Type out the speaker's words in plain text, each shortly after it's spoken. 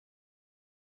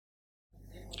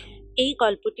এই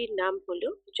গল্পটির নাম হলো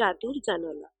জাদুর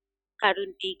জানালা। কারণ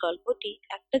এই গল্পটি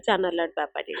একটা জানালার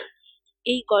ব্যাপারে।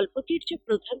 এই গল্পটির যে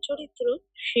প্রধান চরিত্র,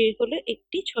 সে হলো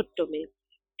একটি ছোট্ট মেয়ে,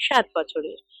 7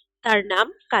 বছরের। তার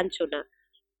নাম কাঞ্চনা।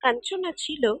 কাঞ্চনা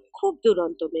ছিল খুব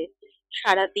দুরন্ত মেয়ে।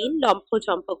 সারাদিন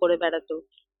লম্ফঝম্প করে বেড়াতো।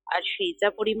 আর সেই যা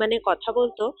পরিমাণে কথা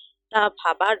বলতো, তা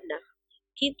ভাবার না।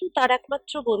 কিন্তু তার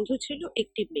একমাত্র বন্ধু ছিল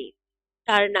একটি মেয়ে।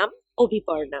 তার নাম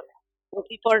অভিপর্ণা।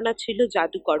 অভিপর্ণা ছিল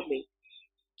জাদুকর মেয়ে।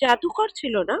 জাদুকর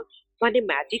ছিল না, মানে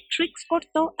ম্যাজিক ট্রিক্স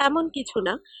করতো এমন কিছু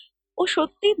না। ও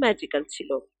সত্যিই ম্যাজিক্যাল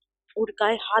ছিল। ওর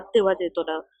গায়ে হাত দেওয়া যেত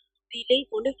না। দিলেই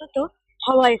মনে হতো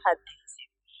হাওয়ায় হাত দিচ্ছে।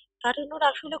 কারণ ওর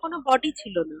আসলে কোনো বডি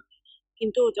ছিল না।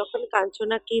 কিন্তু ও যখন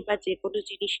কাঞ্চনাকে বা যে কোনো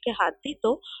জিনিসকে হাত দিত,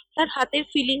 তার হাতের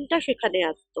ফিলিংটা সেখানে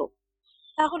আসতো।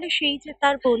 তাহলে সেই যে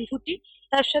তার বন্ধুটি,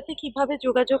 তার সাথে কিভাবে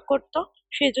যোগাযোগ করত,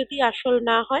 সে যদি আসল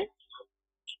না হয়?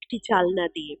 একটি জানলা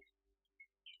দিয়ে।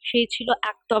 সেই ছিল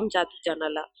একদম জাদু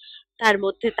জানালা। তার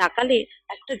মধ্যে তাকালে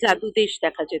একটা জাদু দেশ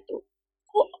দেখা যেত।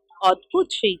 খুব অদ্ভুত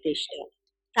সেই দেশটা।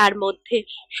 তার মধ্যে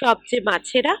সব যে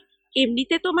মাছেরা,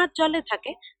 এমনিতে তো মাছ জলে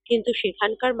থাকে, কিন্তু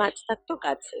সেখানকার মাছ থাকতো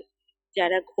গাছে।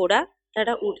 যারা ঘোড়া,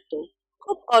 তারা উড়তো।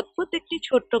 খুব অদ্ভুত একটি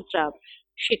ছোট্ট গ্রাম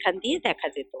সেখান দিয়ে দেখা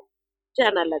যেত,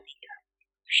 জানালা দিয়ে।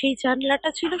 সেই জানলাটা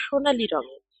ছিল সোনালী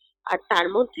রঙের। আর তার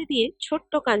মধ্যে দিয়ে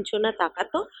ছোট্ট কাঞ্চনা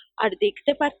তাকাতো আর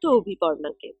দেখতে পারতো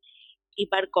অভিপর্ণাকে।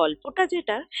 এবার গল্পটা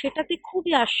যেটা, সেটাতে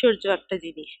খুবই আশ্চর্য একটা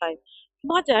জিনিস হয়।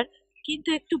 মজার, কিন্তু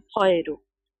একটু ভয়েরও।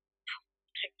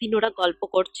 একদিন ওরা গল্প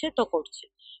করছে তো করছে,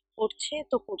 করছে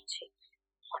তো করছে।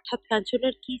 হঠাৎ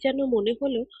কাঞ্চনার কি যেন মনে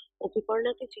হলো।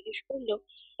 অভিপর্ণাকে জিজ্ঞেস করলো,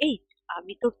 এই,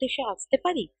 আমি তোর দেশে আসতে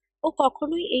পারি? ও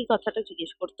কখনোই এই কথাটা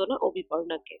জিজ্ঞেস করতো না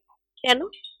অভিপর্ণাকে। কেন?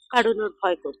 কারণ ওর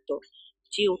ভয় করতো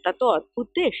যে ওটা তো অদ্ভুত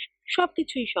দেশ,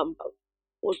 সবকিছুই সম্ভব।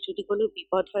 ওর যদি কোনো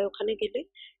বিপদ হয় ওখানে গেলে।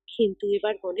 কিন্তু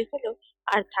এবার মনে হলো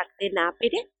আর থাকতে না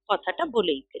পেরে কথাটা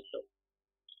বলেই ফেললো।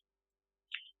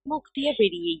 মুখ দিয়ে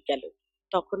বেরিয়েই গেল।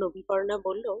 তখন অভিপর্ণা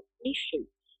বলল, নিশ্চয়ই,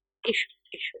 এসো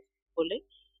এসো, বলে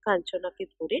কাঞ্চনাকে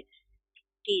ধরে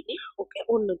টেনে ওকে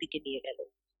অন্যদিকে নিয়ে গেল।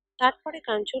 তারপরে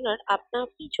কাঞ্চনার আপনা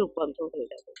আপনি চোখ বন্ধ হয়ে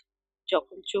গেল।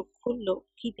 যখন চোখ খুললো,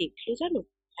 কি দেখলো জানো?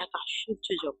 এক আশ্চর্য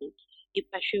জগৎ।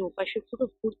 এপাশে ওপাশে পুরো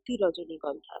ভর্তি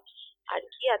রজনীগন্ধা। আর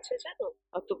কি আছে জানো?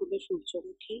 কতগুলো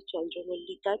সূর্যমুখী,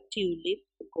 চন্দ্রমল্লিকা, টিউলিপ,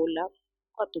 গোলাপ,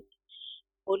 কত কি,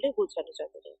 বলে বোঝানো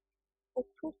যাবে না। ও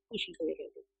খুব খুশি হয়ে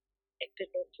গেল। একটা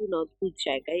নতুন অদ্ভুত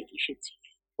জায়গায় এসেছি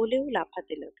বলেও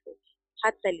লাফাতে লাগলো,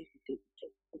 হাততালি দিতে দিতে।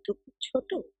 ও তো খুব ছোট,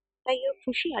 তাই ও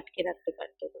খুশি আটকে রাখতে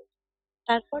পারতো না।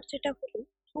 তারপর যেটা হলো,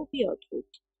 খুবই অদ্ভুত।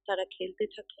 তারা খেলতে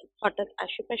থাকলো, হঠাৎ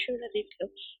আশেপাশে ওরা দেখলো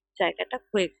জায়গাটা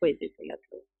ক্ষয়ে ক্ষয়ে যেতে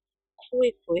লাগলো।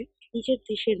 ক্ষয়ে ক্ষয়ে নিজের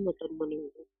দেশের মতন মনে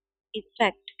হলো।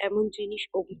 ইনফ্যাক্ট এমন জিনিস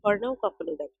অভিপর্ণাও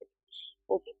কখনো দেখেনি।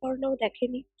 অভিপর্ণাও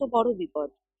দেখেনি তো বড় বিপদ।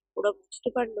 ওরা বুঝতে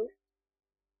পারলো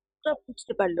ওরা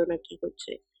বুঝতে পারলো না কি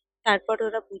হচ্ছে। তারপর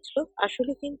ওরা বুঝলো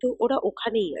আসলে কিন্তু ওরা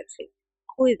ওখানেই আছে,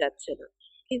 হয়ে যাচ্ছে না।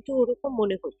 কিন্তু ওরকম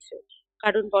মনে হচ্ছে,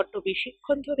 কারণ বড্ড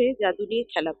বেশিক্ষণ ধরে জাদু নিয়ে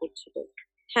খেলা করছিল।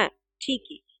 হ্যাঁ,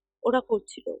 ঠিকই, ওরা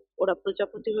করছিল। ওরা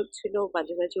প্রজাপতি হচ্ছিল,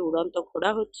 মাঝে মাঝে উড়ন্ত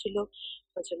ঘোড়া হচ্ছিল,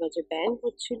 মাঝে মাঝে ব্যাঙ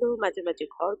হচ্ছিল, মাঝে মাঝে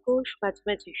খরগোশ, মাঝে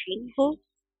মাঝে সিংহ।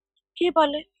 কে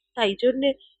বলে? তাই জন্যে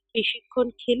বেশিক্ষণ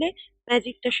খেলে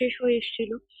ম্যাজিকটা শেষ হয়ে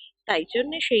এসেছিল। তাই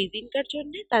জন্যে সেই দিনকার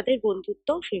জন্যে তাদের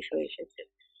বন্ধুত্বও শেষ হয়ে এসেছে।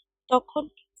 তখন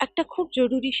একটা খুব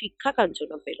জরুরি শিক্ষা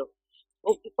কাঞ্চনা পেল।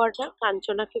 অভিপর্ণা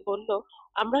কাঞ্চনাকে বলল,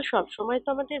 আমরা সব সময় তো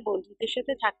আমাদের বন্ধুদের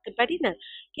সাথে থাকতে পারি না,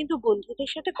 কিন্তু বন্ধুদের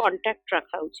সাথে কন্ট্যাক্ট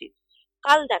রাখা উচিত।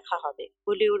 কাল দেখা হবে,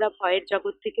 বলে ওরা ভয়ের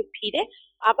জগৎ থেকে ফিরে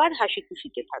আবার হাসি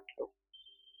খুশিতে থাকলো।